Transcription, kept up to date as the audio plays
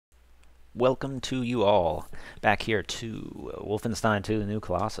welcome to you all back here to Wolfenstein 2, the New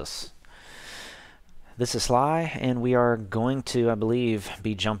Colossus. This is Sly, and we are going to, I believe,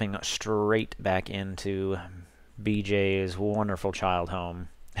 be jumping straight back into BJ's wonderful child home.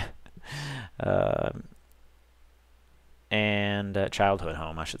 Childhood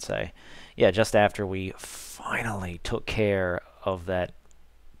home, I should say. Yeah, just after we finally took care of that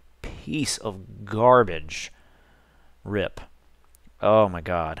piece of garbage. Rip. Oh my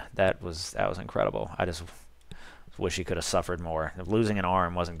God, that was incredible. I just wish he could have suffered more. Losing an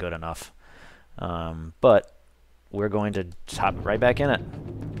arm wasn't good enough. But we're going to hop right back in it.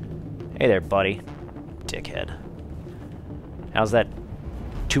 Hey there, buddy. Dickhead. How's that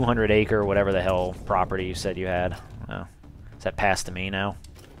 200-acre, whatever the hell, property you said you had? Oh. Is that passed to me now?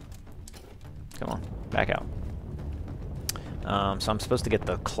 Come on, back out. So I'm supposed to get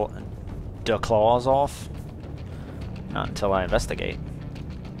the claws off? Not until I investigate.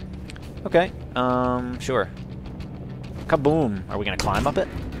 Okay, sure. Kaboom! Are we gonna climb up it?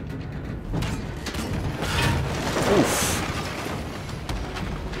 Oof.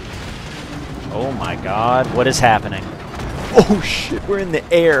 Oh my God, what is happening? Oh shit, we're in the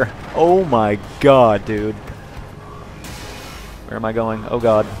air! Oh my God, dude. Where am I going? Oh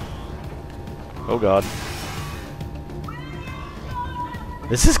God. Oh God.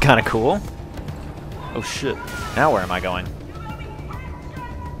 This is kinda cool. Oh shit. Now where am I going?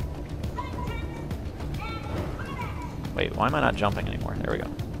 Wait, why am I not jumping anymore? There we go.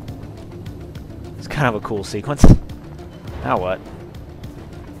 It's kind of a cool sequence. Now what?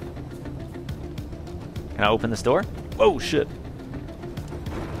 Can I open this door? Whoa, shit.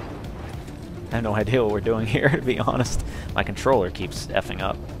 I have no idea what we're doing here, to be honest. My controller keeps effing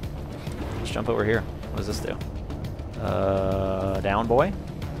up. Let's jump over here. What does this do? Down, boy?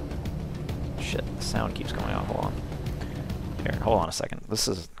 Shit, the sound keeps going on. Hold on. Here, hold on a second. This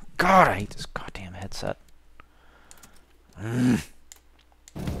is... God, I hate this goddamn headset.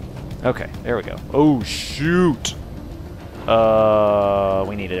 Okay, there we go. Oh, shoot!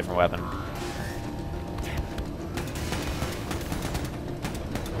 We need a different weapon.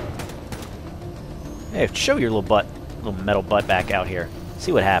 Hey, show your little metal butt back out here.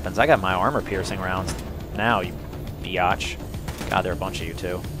 See what happens. I got my armor-piercing rounds now, you biatch. God, there are a bunch of you,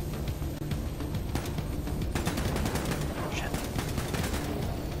 too. Shit.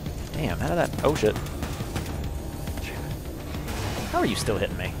 Damn, how did that... Oh, shit. How are you still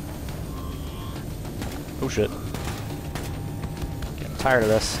hitting me? Oh, shit. Getting tired of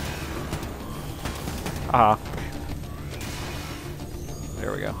this. Aha.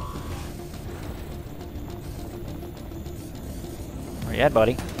 There we go. Where you at,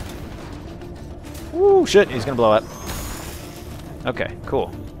 buddy? Woo, shit, he's gonna blow up. Okay, cool.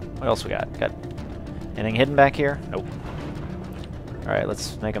 What else we got? Got anything hidden back here? Nope. Alright,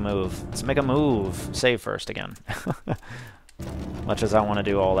 let's make a move. Let's make a move. Save first again. Much as I want to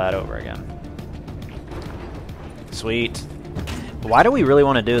do all that over again. Sweet. Why do we really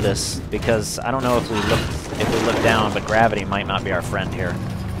want to do this? Because I don't know if we look down, but gravity might not be our friend here.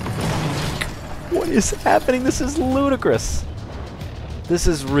 What is happening? This is ludicrous. This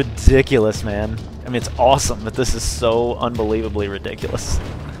is ridiculous, man. I mean, it's awesome, but this is so unbelievably ridiculous.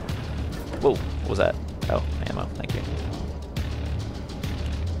 Whoa, what was that? Oh, ammo, thank you.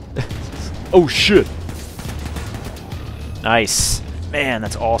 Oh, shit! Nice. Man,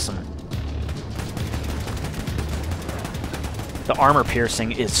 that's awesome. The armor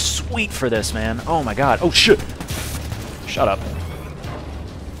piercing is sweet for this, man. Oh my God. Oh, shit! Shut up.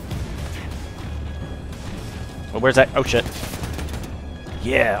 Well, where's that? Oh, shit.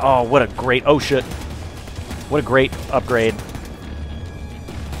 Yeah, oh, what a great... Oh, shit. What a great upgrade.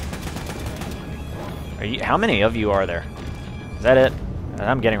 How many of you are there? Is that it?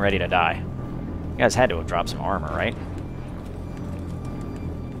 I'm getting ready to die. You guys had to have dropped some armor, right?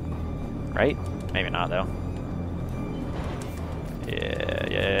 Right? Maybe not, though.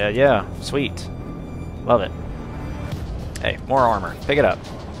 Yeah. Sweet. Love it. Hey, more armor. Pick it up.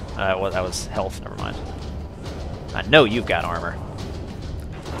 That was health. Never mind. I know you've got armor.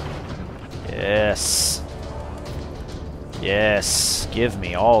 Yes. Yes. Give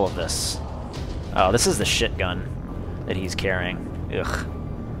me all of this. Oh, this is the shit gun that he's carrying. Ugh.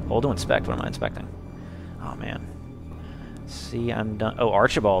 Hold to inspect. What am I inspecting? Oh, man. See, I'm done. Oh,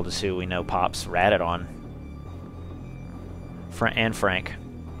 Archibald is who we know Pops ratted on. And Frank.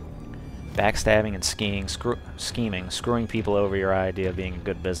 Backstabbing and scheming, screwing people over your idea of being a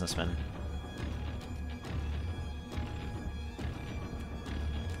good businessman.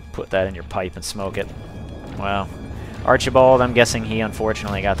 Put that in your pipe and smoke it. Well, Archibald, I'm guessing he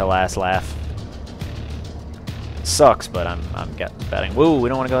unfortunately got the last laugh. Sucks, but I'm betting. Woo, we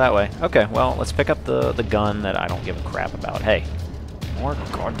don't want to go that way. Okay, well, let's pick up the gun that I don't give a crap about. Hey, more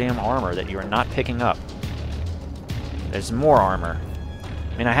goddamn armor that you are not picking up. There's more armor.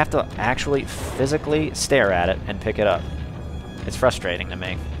 I mean, I have to actually physically stare at it and pick it up. It's frustrating to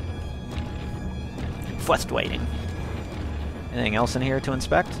me. Frustrating. Anything else in here to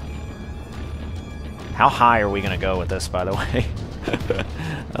inspect? How high are we going to go with this, by the way?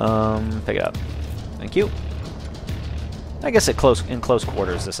 Pick it up. Thank you. I guess in close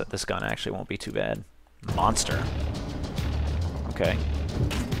quarters, this gun actually won't be too bad. Monster. Okay.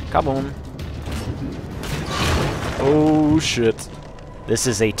 Kaboom. Oh, shit. This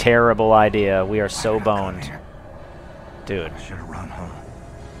is a terrible idea. We are so boned. Dude. Should have run home.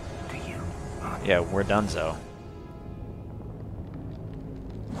 Do you? Yeah, we're donezo.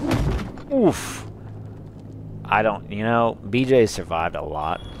 Oof. I don't, you know, BJ survived a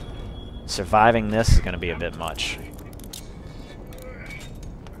lot. Surviving this is going to be a bit much.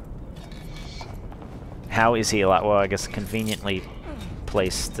 How is he alive? Well, I guess conveniently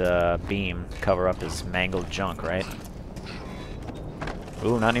placed beam cover up his mangled junk, right?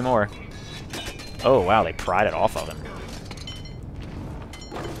 Ooh, not anymore. Oh, wow, they pried it off of him.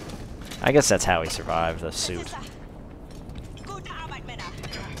 I guess that's how he survived the suit.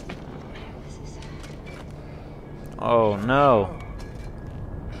 Oh, no.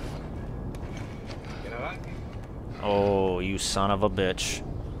 Oh, you son of a bitch.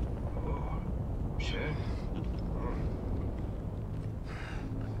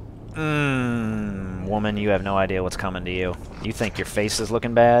 Woman, you have no idea what's coming to you. You think your face is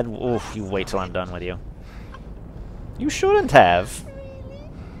looking bad? Oof, you wait till I'm done with you. You shouldn't have.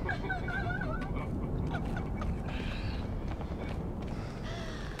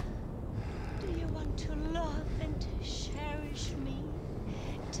 Do you want to love and cherish me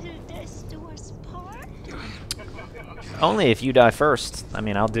till death do us part? Only if you die first. I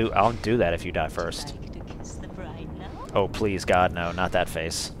mean, I'll do that if you die first. Like to kiss the bride now? Oh, please, God, no, not that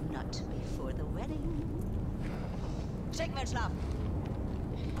face. Not before the wedding.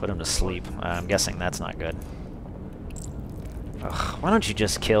 Put him to sleep. I'm guessing that's not good. Ugh, why don't you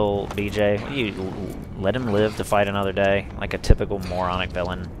just kill BJ? You let him live to fight another day, like a typical moronic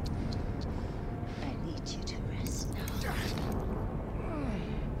villain. I need you to rest now.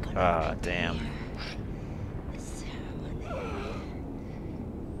 Ah, damn. The ceremony.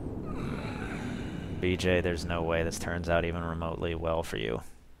 BJ, there's no way this turns out even remotely well for you.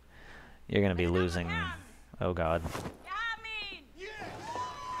 You're gonna be losing. Oh, God.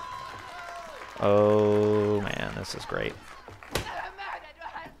 Oh, man, this is great.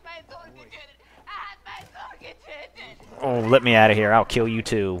 Oh, let me out of here. I'll kill you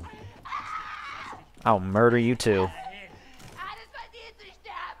too. I'll murder you too.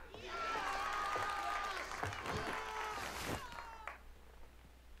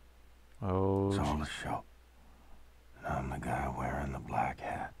 Oh, It's all a show. And I'm the guy wearing the black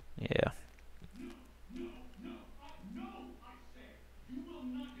hat. yeah.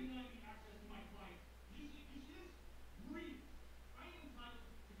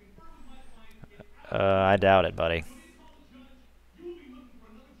 I doubt it, buddy.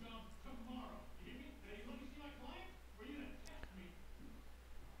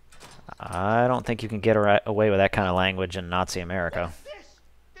 I don't think you can get away with that kind of language in Nazi America.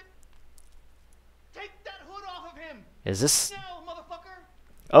 Take that hood off of him! Is this... Now, motherfucker!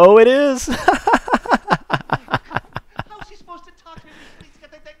 Oh, it is! How's he supposed to talk to him? He's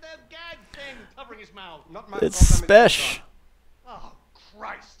got that gag thing covering his mouth. Not my It's special. Oh,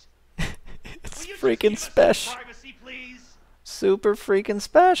 Christ. It's Will you just freaking give us some special. privacy, please? Super freaking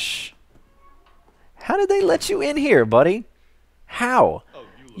special. How did they let you in here, buddy? How? Oh,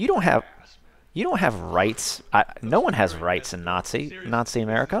 You don't have rights. No one has rights in Nazi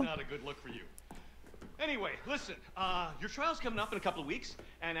America. Not a good look for you. Anyway, listen. Your trial's coming up in a couple of weeks,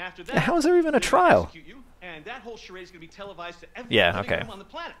 and after that, Yeah, how is there even a they're gonna trial? execute you, and that whole charade's gonna be televised to every Yeah, living okay. room on the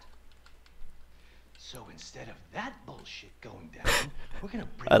planet. So instead of that bullshit going down, we're gonna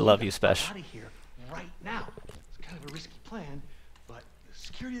bring I love you, the fuck Spesh. out of here right now. It's kind of a risky plan, but the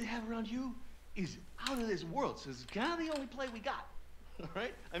security they have around you is out of this world. So it's kind of the only play we got. All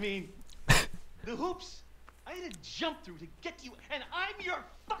right? I mean, the hoops I had to jump through to get to you, and I'm your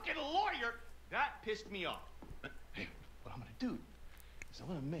fucking lawyer. That pissed me off. Hey, what I'm gonna do is I'm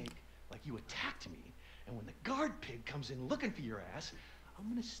gonna make like you attacked me, and when the guard pig comes in looking for your ass, I'm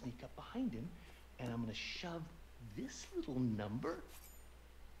gonna sneak up behind him, and I'm gonna shove this little number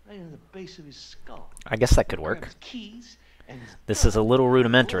right in the base of his skull. I guess that could Grab work. his keys and his This is a gun, little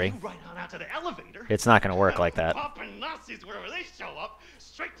rudimentary. roll right on out to the elevator. It's not going to work like that. Popping Nazis wherever they show up,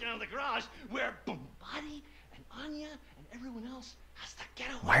 straight down to the garage where Bombati and Anya and everyone else has to get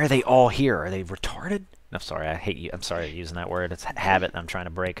away. Why are they all here? Are they retarded? I'm sorry, I hate you. I'm sorry using that word. It's a habit I'm trying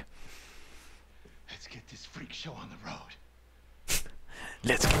to break. Let's get this freak show on the road.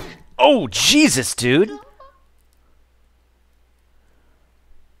 Let's go. Oh, Jesus, dude.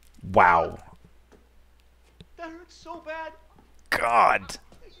 Wow. That hurts so bad. God.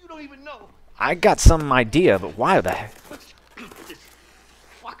 You don't even know. I got some idea, but why the heck? This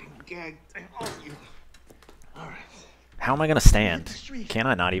fucking gag thing on you. All right. How am I going to stand? Can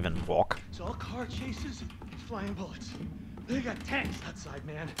I not even walk? It's all car chases, flying bullets. They got tanks outside,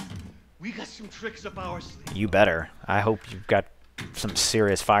 man. We got some tricks up our sleeve. You better. I hope you've got some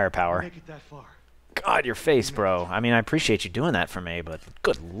serious firepower. Make it that far. God, your face, bro. I mean, I appreciate you doing that for me, but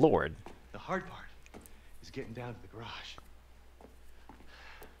good lord. The hard part is getting down to the garage.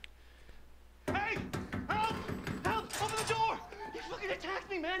 Hey! Help! Help! Open the door! He fucking attacked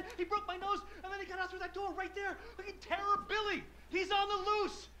me, man! He broke my nose, and then he got out through that door right there! Fucking Terror Billy! He's on the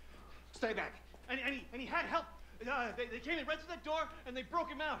loose! Stay back. And he had help. They came in right through that door, and they broke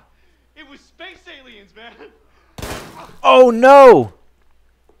him out. It was space aliens, man! Oh, no!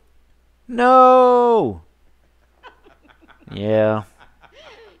 No! Yeah.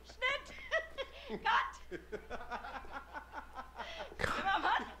 Schnitt! Cut!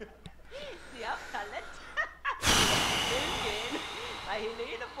 Zimmermann! Sie haben Talent. Will gehen. Bei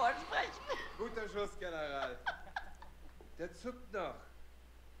Helene vorsprechen. Guter Schuss, General. Der zuckt noch.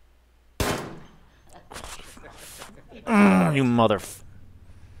 You mother...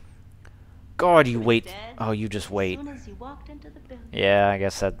 God, you wait. Oh, you just wait. As soon as he walked into the building. Yeah, I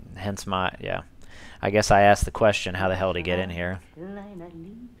guess that... Hence my... Yeah. I guess I asked the question, how the hell did he get in here?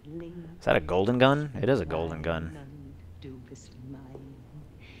 Is that a golden gun? It is a golden gun. Du bist mein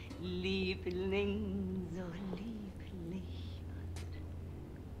Liebling, so lieblich.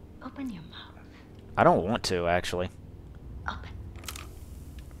 Open your mouth. I don't want to, actually. Open.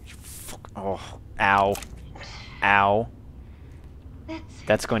 Fuck. Oh. Ow. Ow.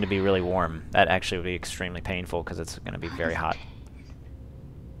 That's going to be really warm. That actually would be extremely painful because it's going to be very hot.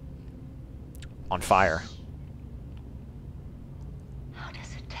 On fire. How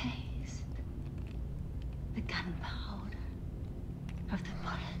does it taste? The gunpowder of the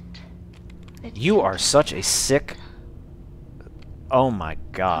bullet. You are such a sick... Oh my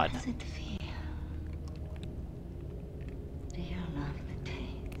god. How does it feel? Do you love the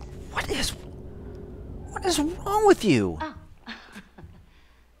taste? What is wrong with you? Oh.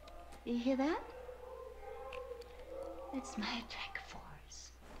 You hear that? It's my attack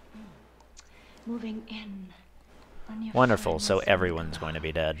force. Moving in on your Wonderful, so friends everyone's going to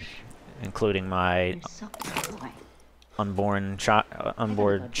be dead. Including my and so boy. unborn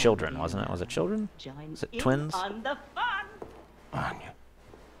children, wasn't it? Was it children? Join Is it in twins? on the fun. Anya.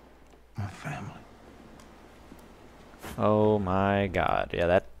 My family. Oh my god. Yeah,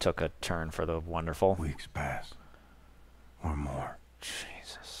 that took a turn for the wonderful. Weeks pass. Or more.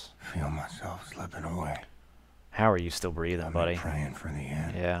 Jesus. Feel myself slipping away. How are you still breathing, I've buddy? been praying for the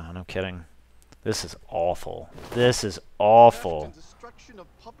end. Yeah, no kidding. This is awful. This is awful. Theft and destruction of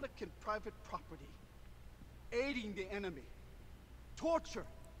public and private property, aiding the enemy, torture,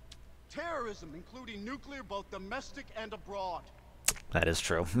 terrorism, including nuclear, both domestic and abroad. That is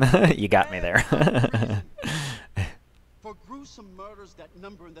true. You got me there. For gruesome murders that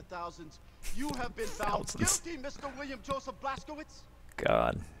number in the thousands, you have been found guilty, Mr. William Joseph Blazkowicz.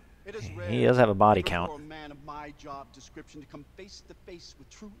 God. It is rare He does have a body for count. a man of my job description to come face to face with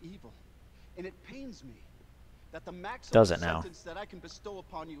true evil, and it pains me that the maximum Does it now? sentence that I can bestow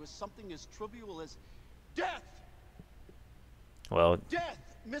upon you is something as trivial as death. Well, Death,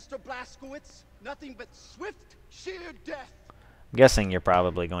 Mr. Blazkowicz. Nothing but swift, sheer death. I'm guessing you're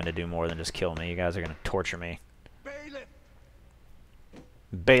probably going to do more than just kill me. You guys are going to torture me. Bailiff.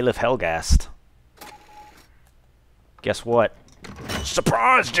 Bailiff Helgast. Guess what?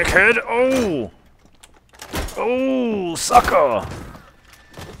 Surprise, dickhead! Oh! Oh, sucker!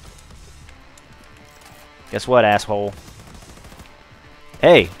 Guess what, asshole?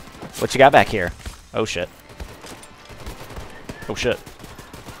 Hey! What you got back here? Oh, shit. Oh, shit.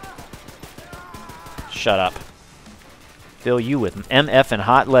 Shut up. Fill you with MF and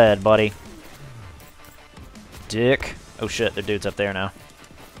hot lead, buddy. Dick. Oh, shit, the dude's up there now.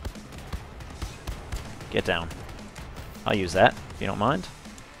 Get down. I'll use that, if you don't mind.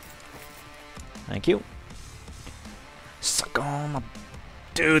 Thank you. Suck on my...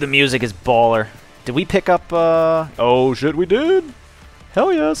 Dude, the music is baller. Did we pick up, Oh, shit, we did!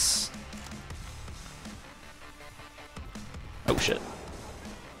 Hell yes! Oh, shit.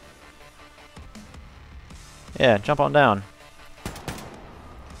 Yeah, jump on down.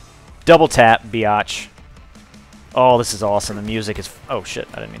 Double tap, biatch. Oh, this is awesome. The music is... Oh, shit.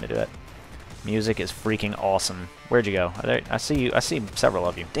 I didn't mean to do that. Music is freaking awesome. Where'd you go? I see you. I see several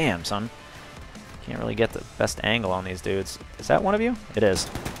of you. Damn, son. Can't really get the best angle on these dudes. Is that one of you? It is.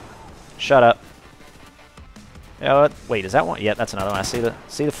 Shut up. Wait, is that one? Yeah, that's another one. I see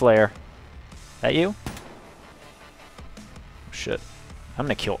the flare. That you? Oh, shit. I'm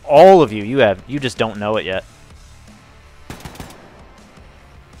gonna kill all of you. You just don't know it yet.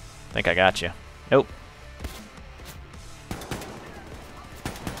 Think I got you. Nope.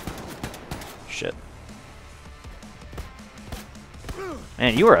 Shit.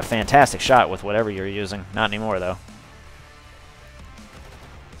 Man, you were a fantastic shot with whatever you're using. Not anymore, though.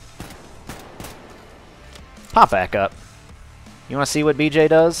 Pop back up. You want to see what BJ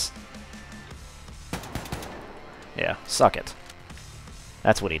does? Yeah, suck it.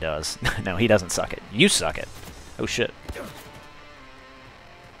 That's what he does. No, he doesn't suck it. You suck it. Oh, shit.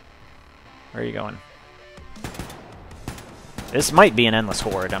 Where are you going? This might be an endless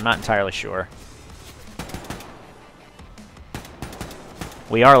horde. I'm not entirely sure.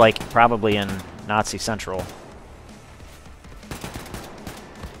 We are, like, probably in Nazi Central.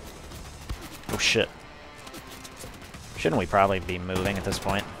 Oh, shit. Shouldn't we probably be moving at this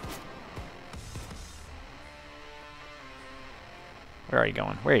point? Where are you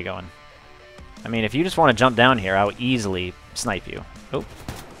going? Where are you going? I mean, if you just want to jump down here, I would easily snipe you. Oh.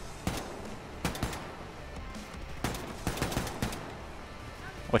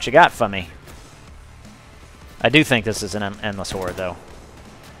 What you got for me? I do think this is an endless horde, though.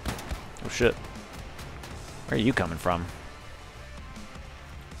 Oh, shit. Where are you coming from?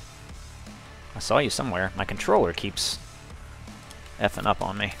 I saw you somewhere. My controller keeps effing up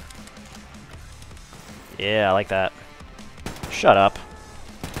on me. Yeah, I like that. Shut up.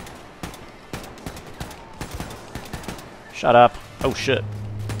 Shut up. Oh, shit.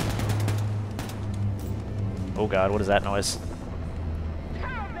 Oh, God, what is that noise?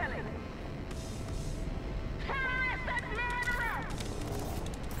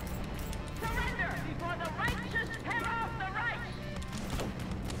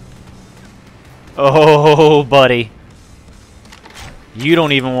 Oh, buddy. You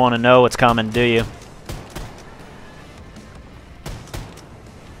don't even want to know what's coming, do you?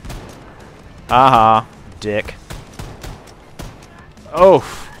 Haha, dick. Oh.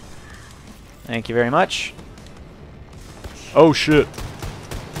 Thank you very much. Oh, shit.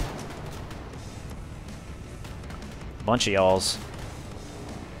 Bunch of y'alls.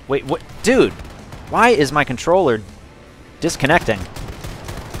 Wait, what? Dude, why is my controller disconnecting?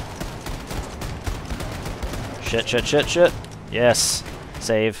 Shit, shit, shit, shit. Yes.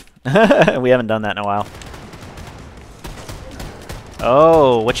 Save. We haven't done that in a while.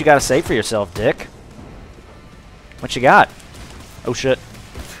 Oh, what you gotta say for yourself, dick? What you got? Oh, shit.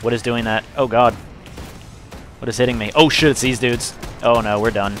 What is doing that? Oh, God. What is hitting me? Oh, shit, it's these dudes. Oh, no,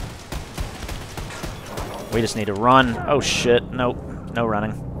 we're done. We just need to run. Oh, shit. Nope. No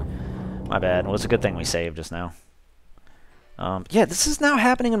running. My bad. Well, it's a good thing we saved just now. Yeah, this is now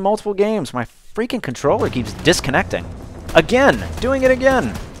happening in multiple games. My freaking controller keeps disconnecting. Again! Doing it again!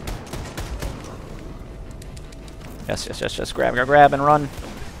 Yes, yes, yes, yes. Grab, grab, grab, and run.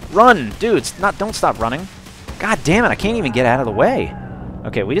 Run! Dudes, don't stop running. God damn it, I can't even get out of the way.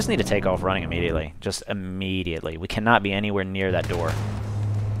 Okay, we just need to take off running immediately. Just immediately. We cannot be anywhere near that door.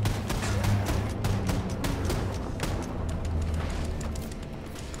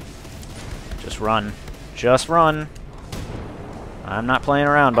 Just run. Just run. I'm not playing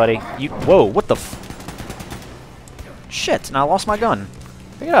around, buddy. You. Whoa, what the f... Shit, and I lost my gun.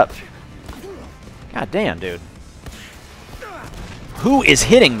 Pick it up. God damn, dude. Who is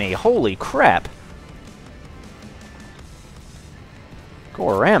hitting me? Holy crap.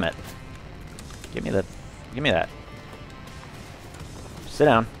 Go ram it. Give me that. Sit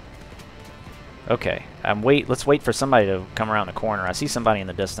down. Okay. Let's wait for somebody to come around the corner. I see somebody in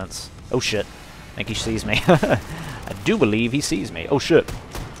the distance. Oh shit. I think he sees me. I do believe he sees me. Oh shit.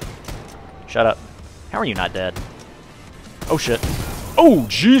 Shut up. How are you not dead? Oh shit. Oh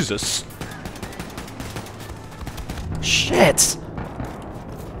Jesus. Shit.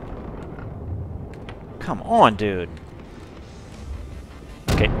 Come on, dude.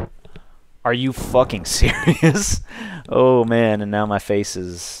 Okay. Are you fucking serious? Oh man, and now my face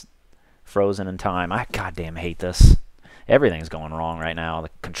is frozen in time. I goddamn hate this. Everything's going wrong right now. The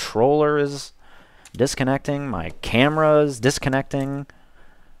controller is disconnecting. My camera is disconnecting.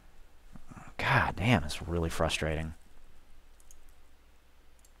 God damn, it's really frustrating.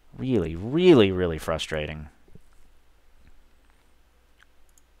 Really, really, really frustrating.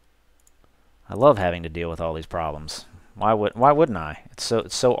 I love having to deal with all these problems. Why wouldn't I? It's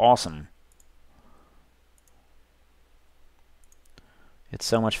so awesome. It's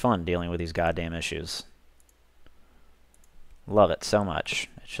so much fun dealing with these goddamn issues. Love it so much.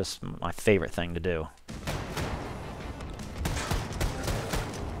 It's just my favorite thing to do.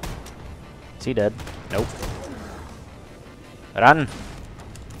 Is he dead? Nope. Run!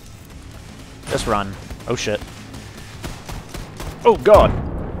 Just run. Oh shit. Oh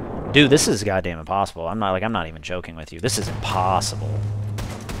god! Dude, this is goddamn impossible. I'm not even joking with you. This is impossible.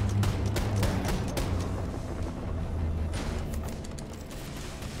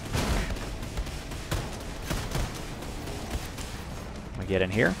 Can we get in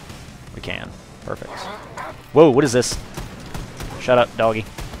here? We can. Perfect. Whoa, what is this? Shut up, doggy.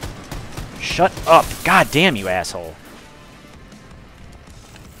 Shut up! God damn you, asshole!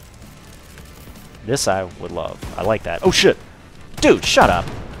 This I would love. I like that. Oh shit! Dude, shut up!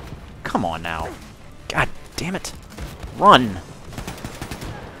 Come on now. God damn it. Run!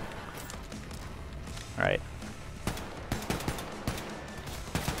 Alright.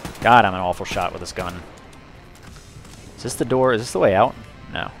 God, I'm an awful shot with this gun. Is this the door? Is this the way out?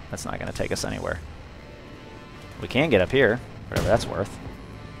 No, that's not going to take us anywhere. We can get up here, whatever that's worth.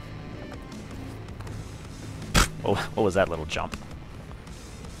 What was that little jump?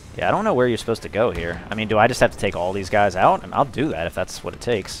 Yeah, I don't know where you're supposed to go here. I mean, do I just have to take all these guys out? I mean, I'll do that if that's what it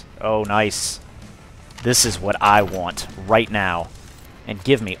takes. Oh, nice. This is what I want right now. And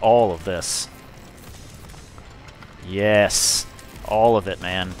give me all of this. Yes. All of it,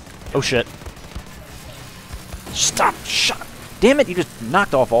 man. Oh, shit. Stop! Shut! Damn it, you just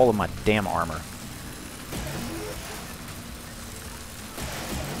knocked off all of my damn armor.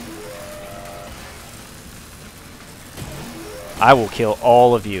 I will kill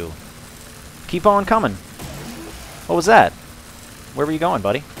all of you. Keep on coming. What was that? Where were you going,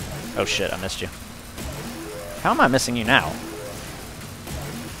 buddy? Oh shit, I missed you. How am I missing you now?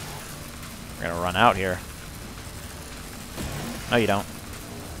 We're gonna run out here. No, you don't.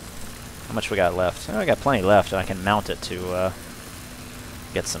 How much we got left? Oh, I got plenty left, and I can mount it to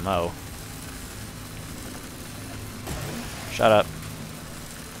get some mo. Shut up.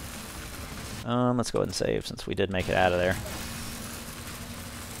 Let's go ahead and save since we did make it out of there.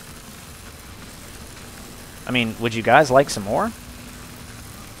 I mean, would you guys like some more?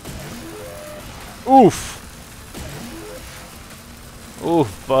 Oof!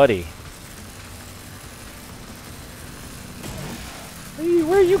 Oof, buddy.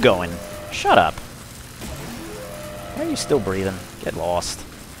 Where are you going? Shut up. Why are you still breathing? Get lost.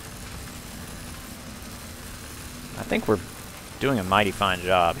 I think we're doing a mighty fine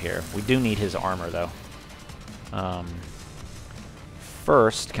job here. We do need his armor, though.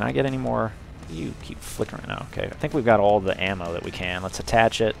 First, can I get any more? You keep flickering. Oh, okay. I think we've got all the ammo that we can. Let's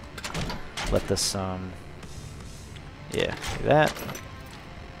attach it. Let this, yeah, do that.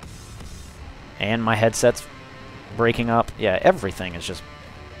 And my headset's breaking up. Yeah, everything is just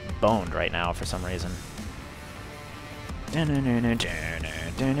boned right now for some reason.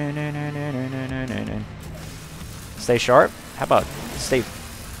 Stay sharp? How about stay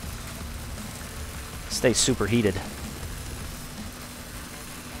superheated?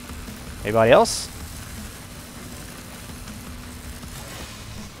 Anybody else?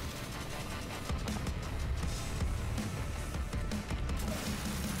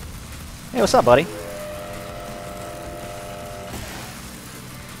 Hey, what's up, buddy? I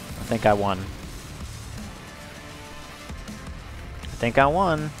think I won. I think I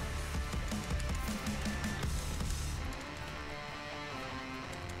won.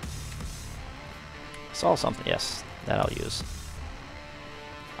 Saw something. Yes, that I'll use.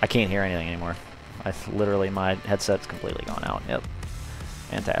 I can't hear anything anymore. Literally, my headset's completely gone out. Yep.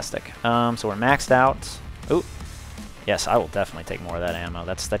 Fantastic. So we're maxed out. Ooh. Yes, I will definitely take more of that ammo.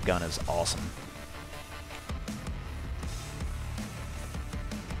 That gun is awesome.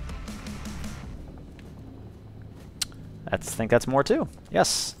 I think that's more too.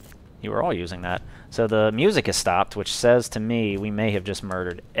 Yes, you were all using that. So the music is stopped, which says to me we may have just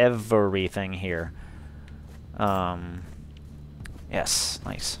murdered everything here. Yes,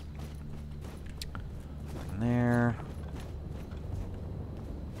 nice. There.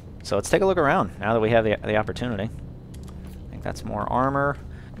 So let's take a look around now that we have the opportunity. I think that's more armor.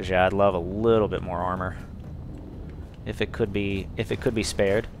 Because yeah, I'd love a little bit more armor. If it could be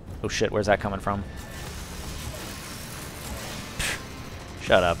spared. Oh shit, where's that coming from?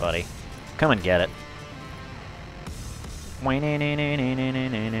 Shut up, buddy. Come and get it.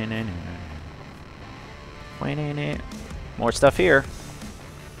 More stuff here.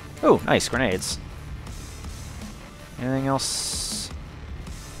 Ooh, nice grenades. Anything else?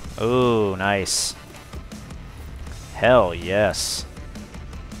 Ooh, nice. Hell yes.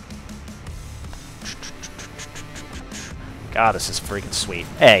 God, this is freaking sweet.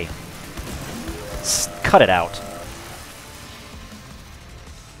 Hey. Cut it out.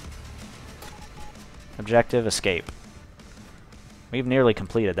 Objective, escape. We've nearly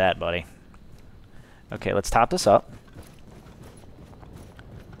completed that, buddy. Okay, let's top this up.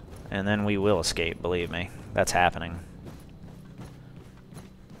 And then we will escape, believe me. That's happening.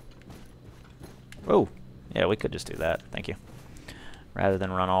 Oh, yeah, we could just do that. Thank you. Rather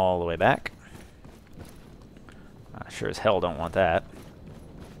than run all the way back. I sure as hell don't want that.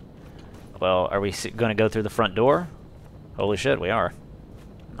 Well, are we going to go through the front door? Holy shit, we are.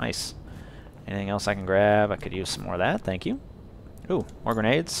 Nice. Anything else I can grab? I could use some more of that. Thank you. Ooh, more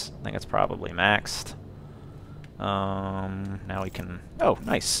grenades. I think it's probably maxed. Now we can... Oh,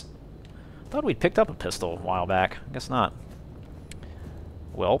 nice. Thought we'd picked up a pistol a while back. I guess not.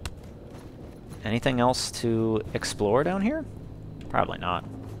 Welp. Anything else to explore down here? Probably not.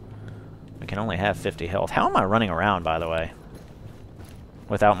 We can only have 50 health. How am I running around, by the way?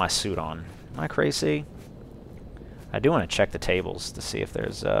 Without my suit on. Am I crazy? I do want to check the tables to see if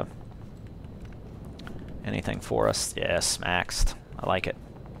there's anything for us. Yes, maxed. I like it.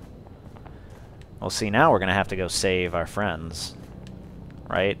 Well, see, now we're going to have to go save our friends.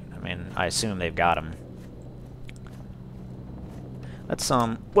 Right? I mean, I assume they've got them. Let's,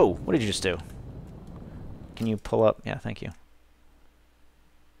 whoa, what did you just do? Can you pull up? Yeah, thank you.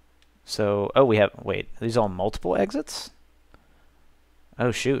 So, oh, we have, wait, are these all multiple exits?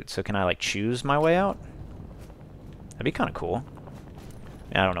 Oh, shoot, so can I, like, choose my way out? That'd be kind of cool.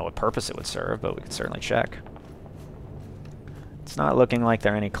 I mean, I don't know what purpose it would serve, but we could certainly check. It's not looking like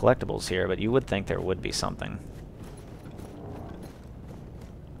there are any collectibles here, but you would think there would be something.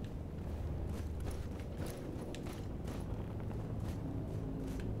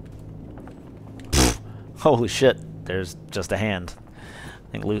 Holy shit, there's just a hand.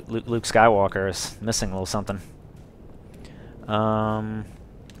 I think Luke Skywalker is missing a little something.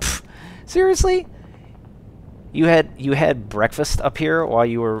 Seriously? You had breakfast up here while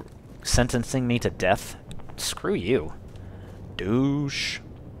you were sentencing me to death? Screw you. Douche.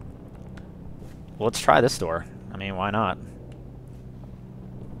 Well, let's try this door. I mean, why not?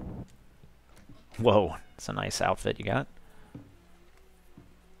 Whoa, it's a nice outfit you got.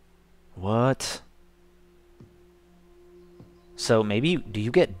 What? So maybe, do you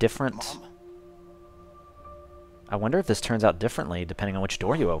get different... Mom? I wonder if this turns out differently depending on which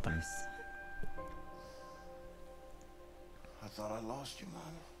door you open. I thought I lost you, Mom.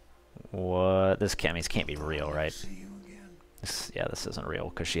 What? This can't be real, I'll right? see you again. This isn't real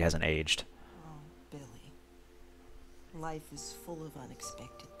because she hasn't aged. Oh, Billy. Life is full of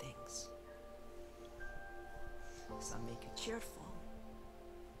unexpected things. Some make it cheerful.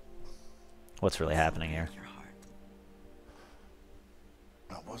 What's really some happening here? break your heart.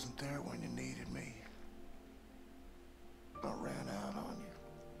 I wasn't there when you needed me. I ran out on you.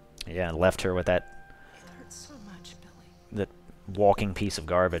 Yeah, and left her with that It hurts so much, Billy. that walking piece of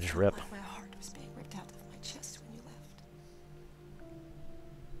garbage. Rip. Like my heart was being ripped out of my chest when you left.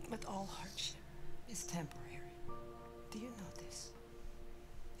 But all hardship is temporary. Do you know this?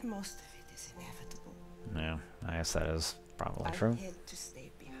 And most of it is inevitable. Yeah, I guess that is probably I true. had to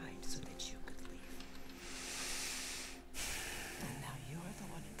stay behind so that you could leave. And now you're the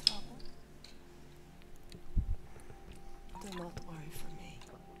one in trouble. Do not worry for me.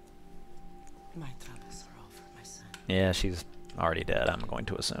 My troubles are all for my son. Yeah, she's already dead, I'm going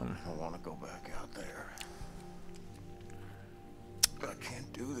to assume. I want to go back out there. But I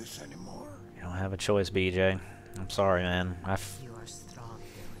can't do this anymore. You don't have a choice, BJ. I'm sorry, man. You are strong,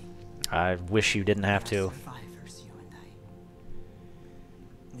 Billy. I wish you didn't have We are to. survivors, you and I.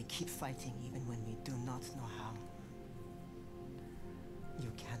 We keep fighting even when we do not know how.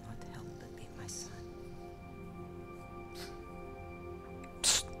 You cannot help but be my son.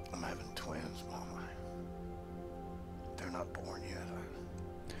 I'm having twins, Mama. They're not born yet.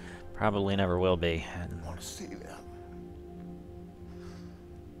 Probably never will be. I want to see them.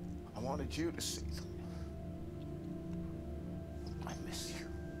 I wanted you to see them. I miss you.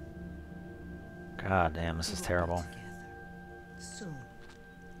 God damn, this We is will be terrible. together soon.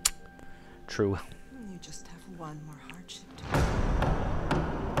 True. You just have one more hardship to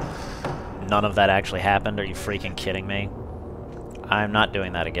None of that actually happened? Are you freaking kidding me? I'm not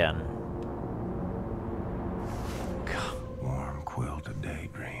doing that again. Warm quilted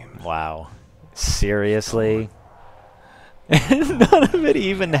daydreams. Wow. Seriously? None of it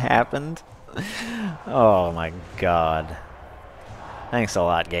even happened? Oh my god. Thanks a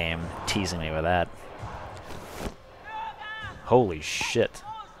lot, game. Teasing me with that. Holy shit.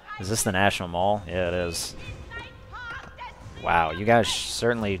 Is this the National Mall? Yeah, it is. Wow, you guys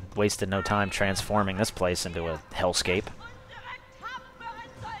certainly wasted no time transforming this place into a hellscape.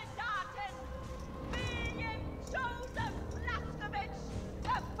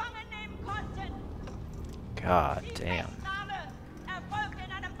 God damn.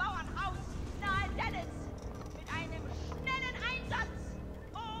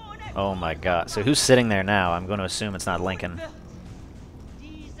 Oh my god. So who's sitting there now? I'm going to assume it's not Lincoln.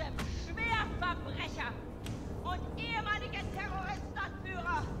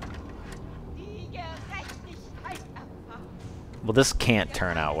 Well, this can't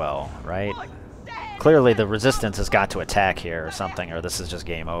turn out well, right? Clearly the resistance has got to attack here or something, or this is just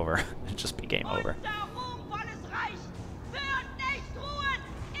game over. It'd just be game over.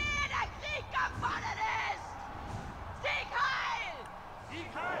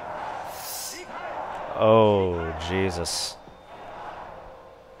 Oh, Jesus.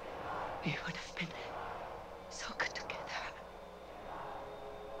 We would have been so good together.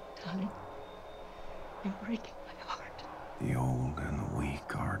 Darling, you're breaking my heart. The old and the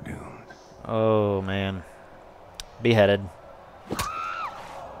weak are doomed. Oh, man. Beheaded.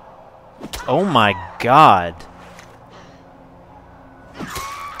 Oh my god.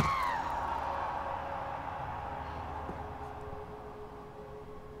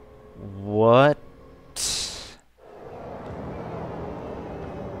 What?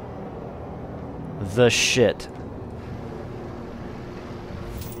 The shit.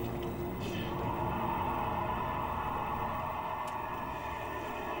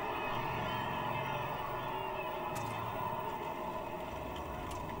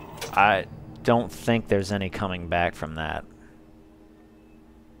 I don't think there's any coming back from that.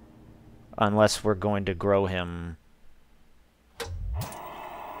 Unless we're going to grow him.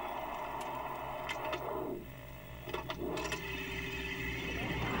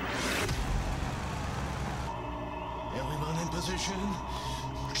 Everyone in position.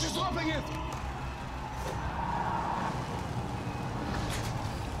 She's dropping it!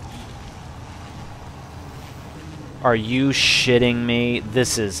 Are you shitting me?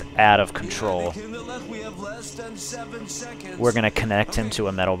 This is out of control. We're gonna connect him to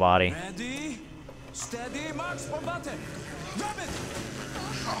a metal body. Ready? Steady, march for button. Grab it!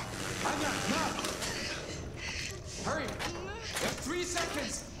 Anya, now! Hurry! You have 3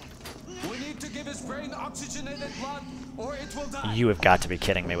 seconds. We need to give his brain oxygenated blood, or it will die. You have got to be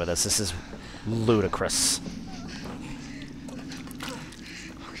kidding me with this. This is ludicrous.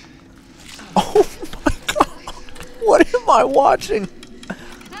 Oh my god! What am I watching?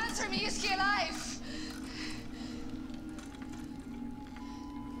 Answer me, is he alive?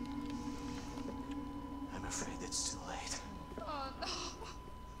 I'm afraid it's too late. Oh no.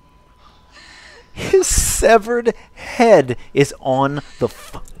 His severed head is on the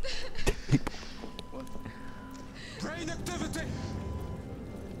table. Brain activity!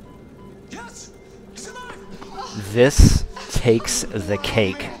 Yes! He's alive! This takes the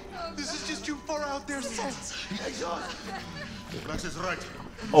cake. This is just too far out there, son. Max is right.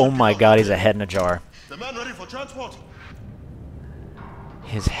 Oh my god, he's a head in a jar. The man ready for transport.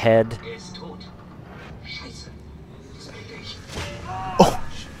 His head. Oh.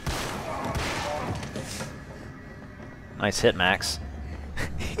 Nice hit, Max.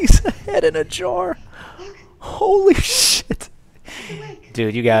 He's a head in a jar. Holy shit.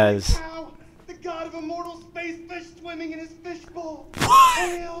 Dude, you guys. Cow, the god of immortal space fish swimming in his fishbowl. What?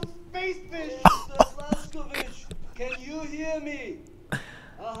 Hail space fish. Mr. Blazkowicz, can you hear me?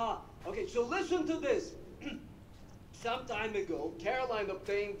 Okay, so listen to this. Some time ago, Caroline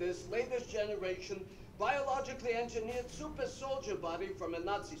obtained this latest generation biologically engineered super soldier body from a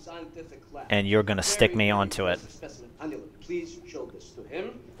Nazi scientific lab. And you're gonna stick me onto it. Specimen. Aniela, please show this to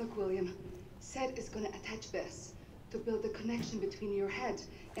him. Look, William, Seth is going to attach this to build a connection between your head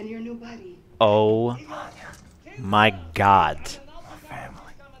and your new body. Oh my god.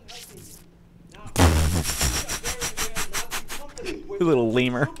 You little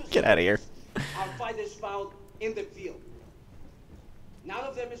lemur. Get out of here. Our fighters found in the field. None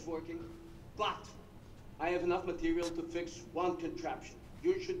of them is working, but I have enough material to fix one contraption.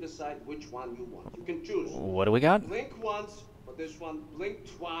 You should decide which one you want. You can choose. What do we got? Blink once for this one, blink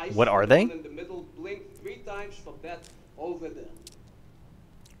twice. What are for the they? one in the middle, blink 3 times for that over there.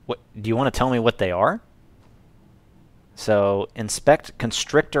 What do you want to tell me what they are? So, inspect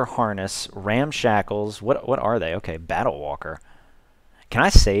constrictor harness, ramshackles. What are they? Okay, battle walker. Can I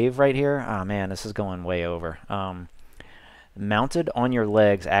save right here? Oh man, this is going way over. Mounted on your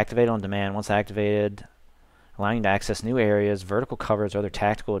legs, activate on demand. Once activated, allowing you to access new areas, vertical covers, or other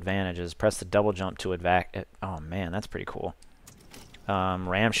tactical advantages. Press the double jump to evac. Oh man, that's pretty cool.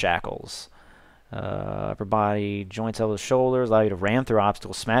 Ramshackles. Upper body, joints, elbows, shoulders, allow you to ram through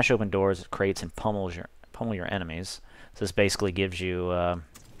obstacles, smash open doors, crates, and pummel your enemies. So this basically gives you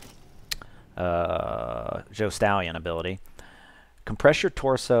Joe Stallion ability. Compress your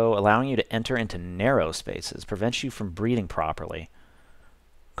torso, allowing you to enter into narrow spaces. Prevents you from breathing properly.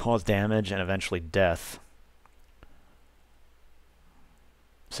 Cause damage and eventually death.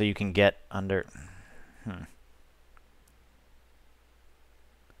 So you can get under...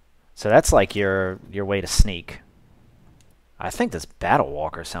 So that's like your way to sneak. I think this Battle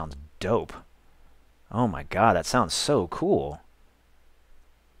Walker sounds dope. Oh my god, that sounds so cool.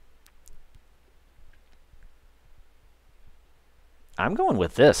 I'm going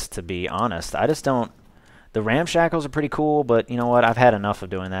with this, to be honest. I just don't... The ramshackles are pretty cool, but you know what? I've had enough of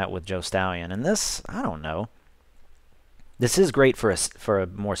doing that with Joe Stallion. And this, I don't know. This is great for a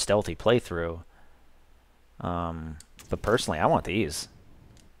more stealthy playthrough. But personally, I want these.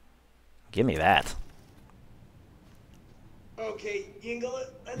 Give me that. Okay, Yingala,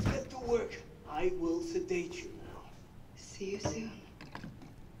 let's get to work. I will sedate you now. See you soon.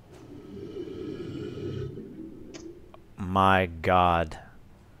 My God.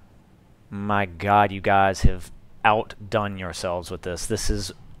 My God, you guys have outdone yourselves with this. This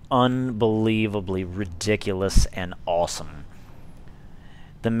is unbelievably ridiculous and awesome.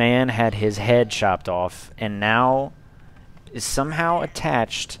 The man had his head chopped off and now is somehow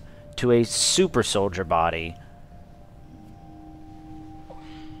attached to a super soldier body.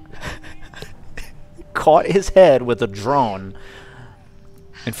 Caught his head with a drone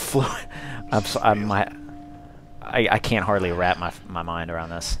and flew. I can't hardly wrap my mind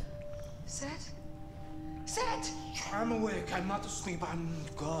around this. Set? Set! I'm awake. I'm not asleep. I'm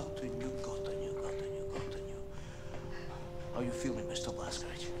gotten you. How are you feeling, Mr.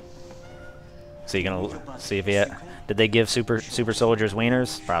 Blazkowicz? So you gonna see if he had, did they give super soldiers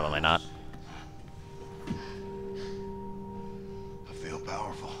wieners? Probably not. I feel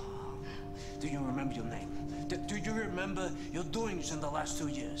powerful. Do you remember your name? Do you remember your doings in the last 2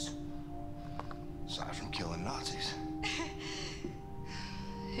 years? Aside from killing Nazis.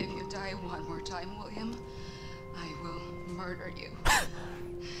 If you die one more time, William, I will murder you.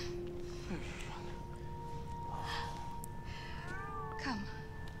 Come,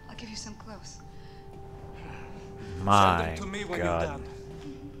 I'll give you some clothes. My God.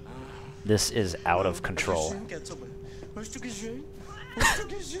 This is out of control.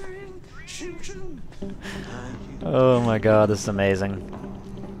 Oh my God, this is amazing.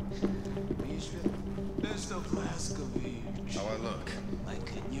 Mr. Blazkowicz. How I look?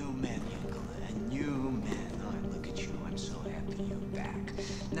 Like a new man, Yingala. A new man. Oh, look at you. I'm so happy you're back.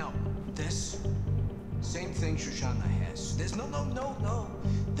 Now, this same thing Shoshana has. There's no.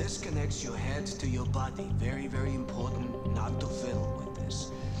 This connects your head to your body. Very, very important not to fiddle with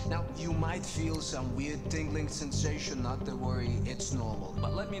this. Now, you might feel some weird tingling sensation. Not to worry, it's normal.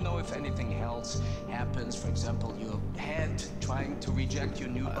 But let me know if anything else happens. For example, your head trying to reject your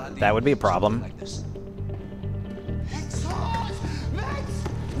new body. That would be a problem. Like this.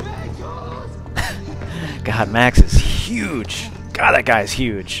 God, Max is huge. God, that guy's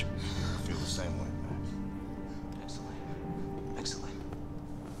huge. I feel the same way, Max. Excellent.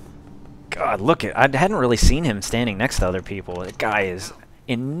 God, look at, I hadn't really seen him standing next to other people. The guy is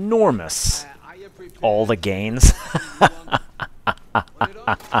enormous. All the gains.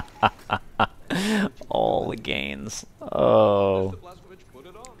 All the gains. Oh.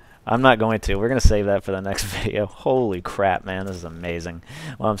 I'm not going to. We're going to save that for the next video. Holy crap, man. This is amazing.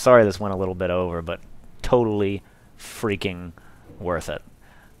 Well, I'm sorry this went a little bit over, but totally freaking worth it.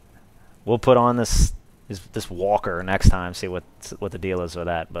 We'll put on this walker next time, see what the deal is with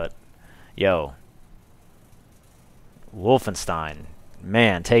that. But, yo. Wolfenstein.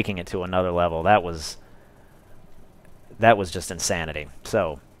 Man, taking it to another level. That was just insanity.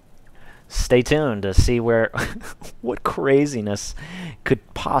 So, stay tuned to see where what craziness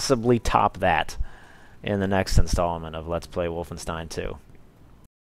could possibly top that in the next installment of Let's Play Wolfenstein 2.